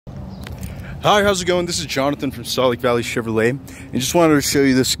Hi, how's it going? This is Jonathan from Salt Lake Valley Chevrolet, and just wanted to show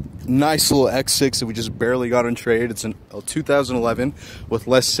you this nice little X6 that we just barely got on trade. It's a 2011 with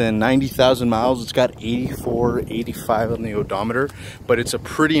less than 90,000 miles. It's got 84, 85 on the odometer, but it's a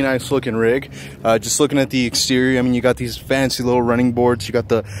pretty nice looking rig. Just looking at the exterior, I mean, you got these fancy little running boards. You got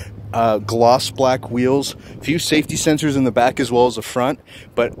the gloss black wheels, a few safety sensors in the back as well as the front.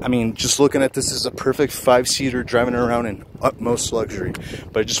 But I mean, just looking at this is a perfect 5-seater driving around in utmost luxury.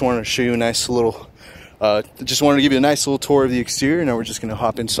 But I just wanted to show you a nice little just wanted to give you a nice little tour of the exterior. Now we're just going to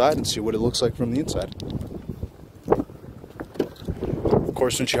hop inside and see what it looks like from the inside. Of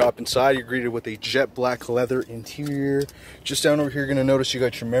course, once you hop inside, you're greeted with a jet black leather interior. Just down over here, you're going to notice you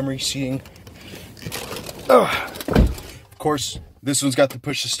got your memory seating. Of course, this one's got the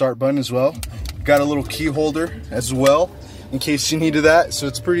push to start button as well. Got a little key holder as well in case you needed that. So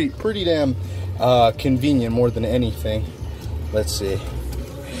it's pretty damn convenient more than anything. Let's see.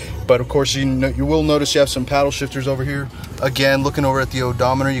 But of course, you will notice you have some paddle shifters over here. Again, looking over at the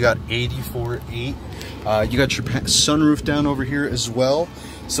odometer, you got 84.8. You got your sunroof down over here as well.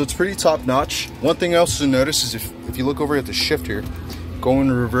 So it's pretty top notch. One thing else to notice is if you look over at the shift here, going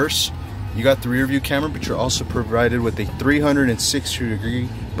in reverse, you got the rear view camera, but you're also provided with a 360-degree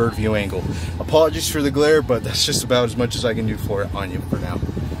bird view angle. Apologies for the glare, but that's just about as much as I can do for it on you for now.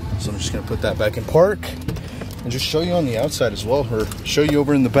 So I'm just gonna put that back in park and just show you on the outside as well, or show you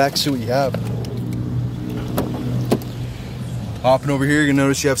over in the back, see what you have. Hopping over here, you're gonna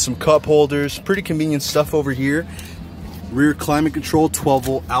notice you have some cup holders, pretty convenient stuff over here. Rear climate control,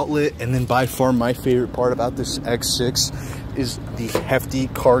 12-volt outlet, and then by far my favorite part about this X6 is the hefty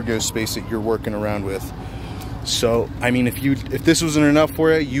cargo space that you're working around with. So I mean, if this wasn't enough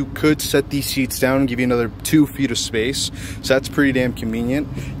for you, you could set these seats down and give you another 2 feet of space. So that's pretty damn convenient.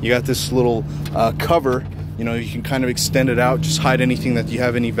 You got this little cover, you know, you can kind of extend it out, just hide anything that you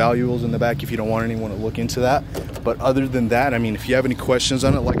have any valuables in the back if you don't want anyone to look into that. But other than that, I mean, if you have any questions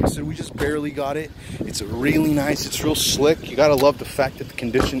on it, like I said, we just barely got it. It's really nice, it's real slick. You gotta love the fact that the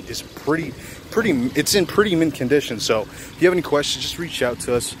condition is it's in pretty mint condition. So if you have any questions, just reach out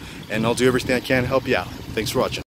to us and I'll do everything I can to help you out. Thanks for watching.